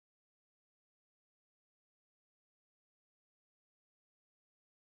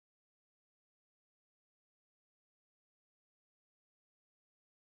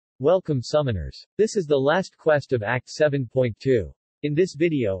Welcome summoners. This is the last quest of Act 7.2. In this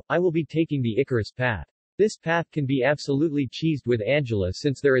video, I will be taking the Icarus path. This path can be absolutely cheesed with Angela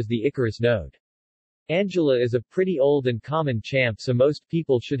since there is the Icarus node. Angela is a pretty old and common champ, so most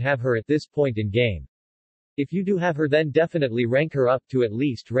people should have her at this point in game. If you do have her, then definitely rank her up to at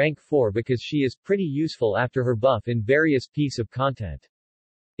least rank 4 because she is pretty useful after her buff in various piece of content.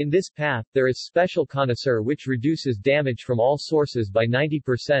 In this path, there is special Connoisseur which reduces damage from all sources by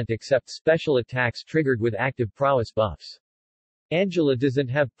 90% except special attacks triggered with active prowess buffs. Angela doesn't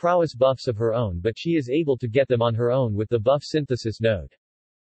have prowess buffs of her own, but she is able to get them on her own with the buff synthesis node.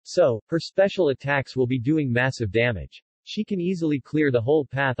 So, her special attacks will be doing massive damage. She can easily clear the whole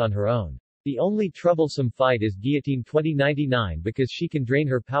path on her own. The only troublesome fight is Guillotine 2099 because she can drain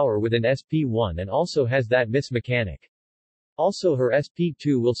her power with an SP1 and also has that miss mechanic. Also her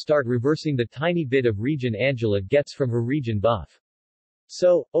SP2 will start reversing the tiny bit of regen Angela gets from her regen buff.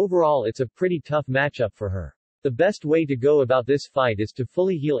 So, overall it's a pretty tough matchup for her. The best way to go about this fight is to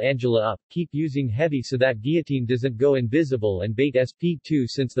fully heal Angela up, keep using heavy so that Guillotine doesn't go invisible, and bait SP2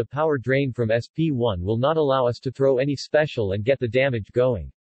 since the power drain from SP1 will not allow us to throw any special and get the damage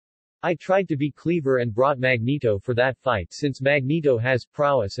going. I tried to be clever and brought Magneto for that fight since Magneto has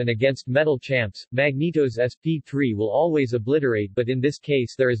prowess, and against metal champs, Magneto's SP3 will always obliterate, but in this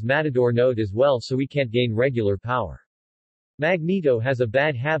case there is Matador node as well, so we can't gain regular power. Magneto has a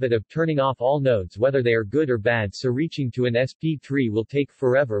bad habit of turning off all nodes whether they are good or bad, so reaching to an SP3 will take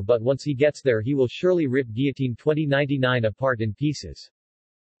forever, but once he gets there he will surely rip Guillotine 2099 apart in pieces.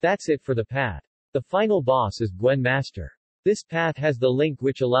 That's it for the path. The final boss is Gwen-Master. This path has the link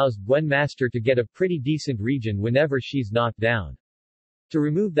which allows Gwen-Master to get a pretty decent regen whenever she's knocked down. To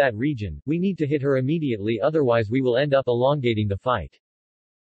remove that regen, we need to hit her immediately, otherwise we will end up elongating the fight.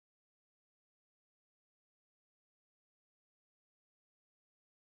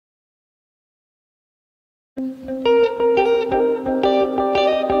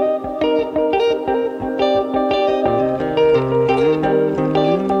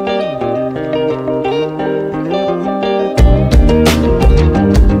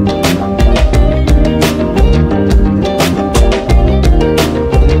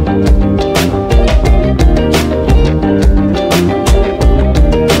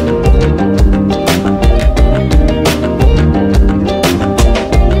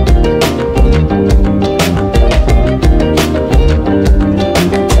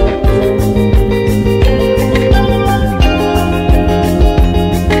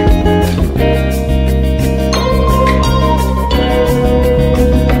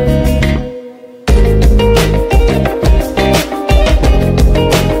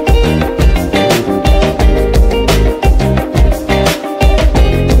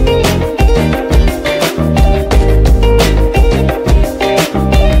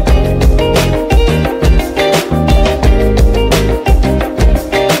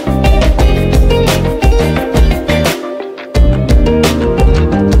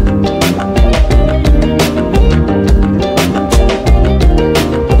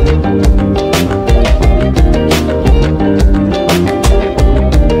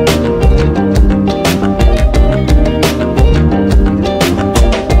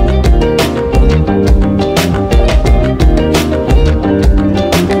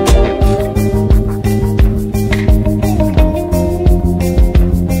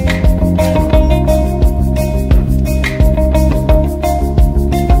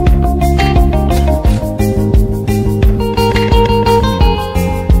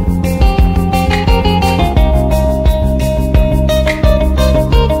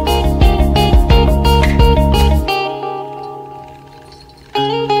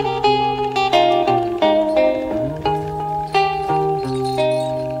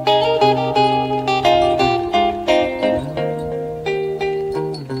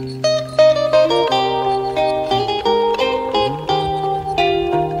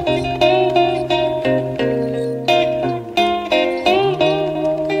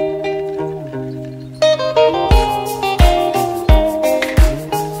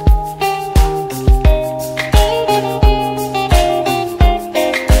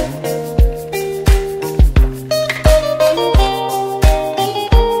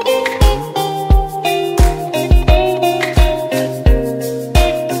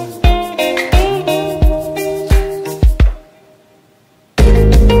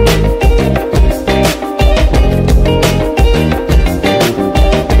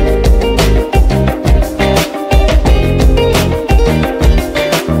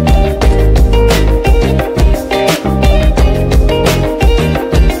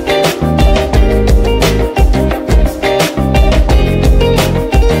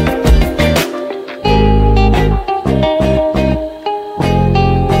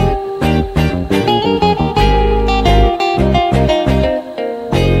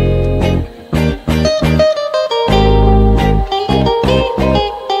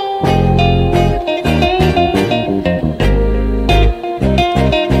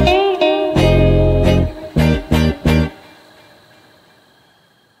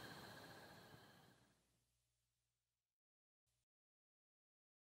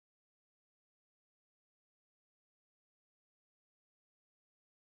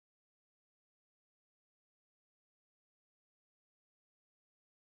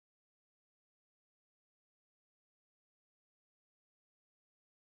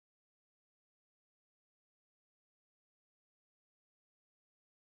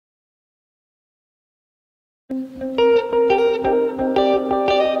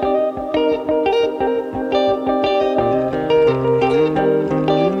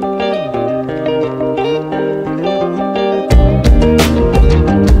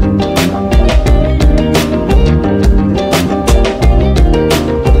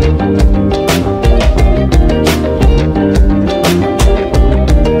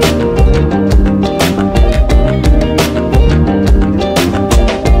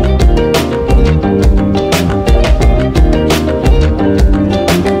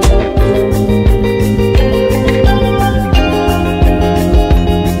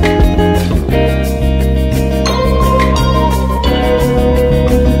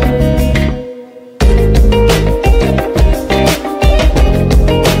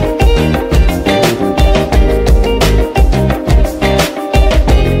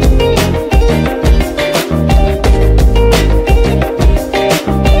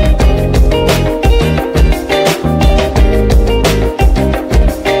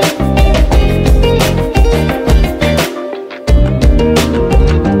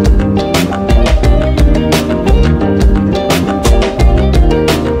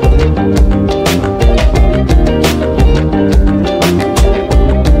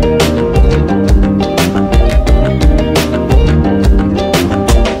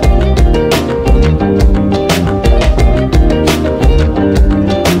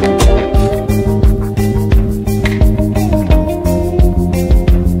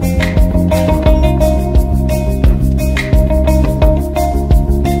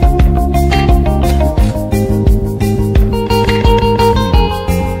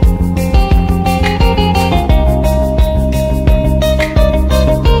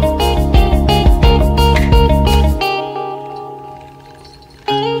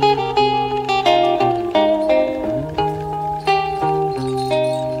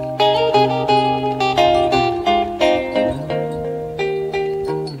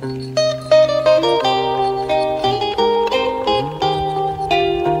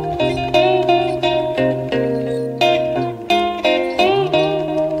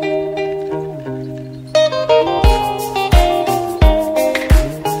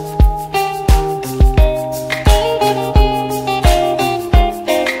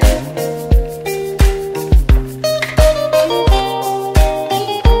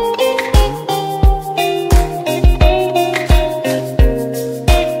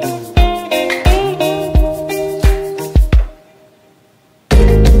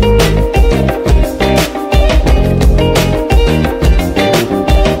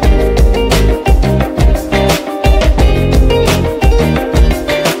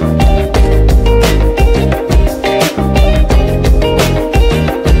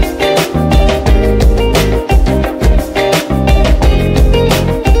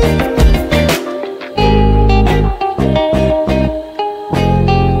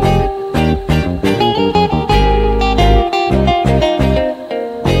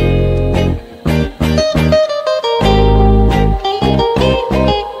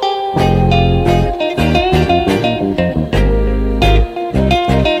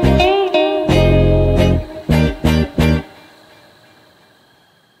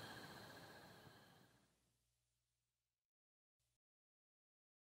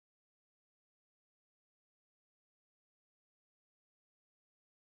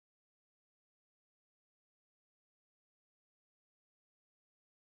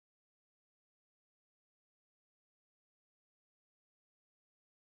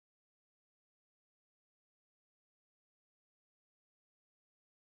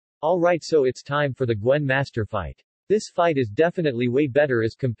 Alright, so it's time for the Gwen-Master fight. This fight is definitely way better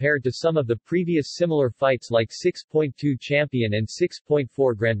as compared to some of the previous similar fights like 6.2 Champion and 6.4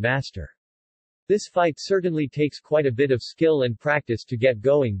 Grandmaster. This fight certainly takes quite a bit of skill and practice to get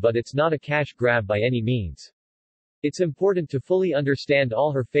going, but it's not a cash grab by any means. It's important to fully understand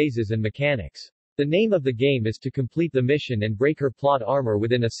all her phases and mechanics. The name of the game is to complete the mission and break her plot armor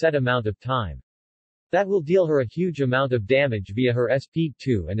within a set amount of time. That will deal her a huge amount of damage via her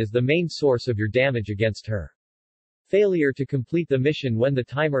SP2 and is the main source of your damage against her. Failure to complete the mission when the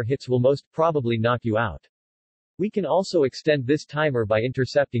timer hits will most probably knock you out. We can also extend this timer by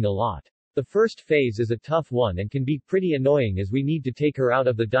intercepting a lot. The first phase is a tough one and can be pretty annoying as we need to take her out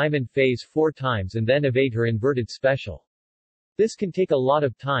of the diamond phase 4 times and then evade her inverted special. This can take a lot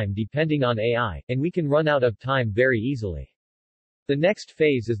of time depending on AI, and we can run out of time very easily. The next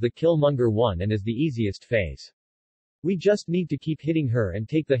phase is the Killmonger one and is the easiest phase. We just need to keep hitting her and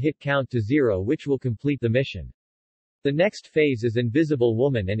take the hit count to 0, which will complete the mission. The next phase is Invisible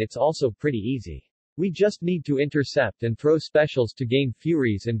Woman and it's also pretty easy. We just need to intercept and throw specials to gain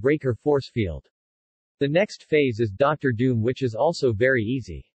furies and break her force field. The next phase is Dr. Doom, which is also very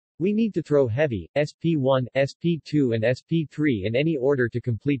easy. We need to throw Heavy, SP1, SP2 and SP3 in any order to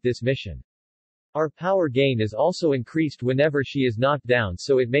complete this mission. Our power gain is also increased whenever she is knocked down,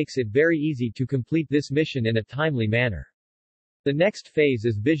 so it makes it very easy to complete this mission in a timely manner. The next phase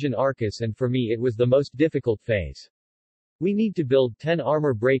is Vision Arcus, and for me it was the most difficult phase. We need to build 10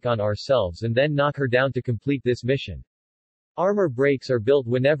 armor break on ourselves and then knock her down to complete this mission. Armor breaks are built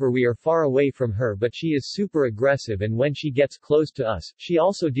whenever we are far away from her, but she is super aggressive, and when she gets close to us, she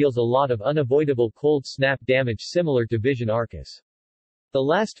also deals a lot of unavoidable cold snap damage similar to Vision Arcus. The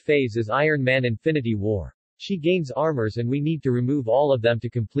last phase is Iron Man Infinity War. She gains armors and we need to remove all of them to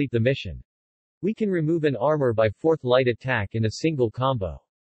complete the mission. We can remove an armor by 4th light attack in a single combo.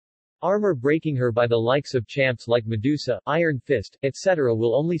 Armor breaking her by the likes of champs like Medusa, Iron Fist, etc.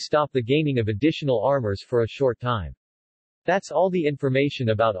 will only stop the gaining of additional armors for a short time. That's all the information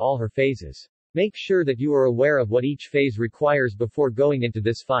about all her phases. Make sure that you are aware of what each phase requires before going into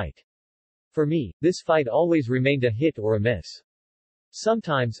this fight. For me, this fight always remained a hit or a miss.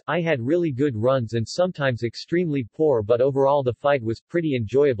 Sometimes, I had really good runs and sometimes extremely poor, but overall the fight was pretty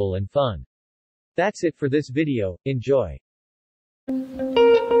enjoyable and fun. That's it for this video, enjoy.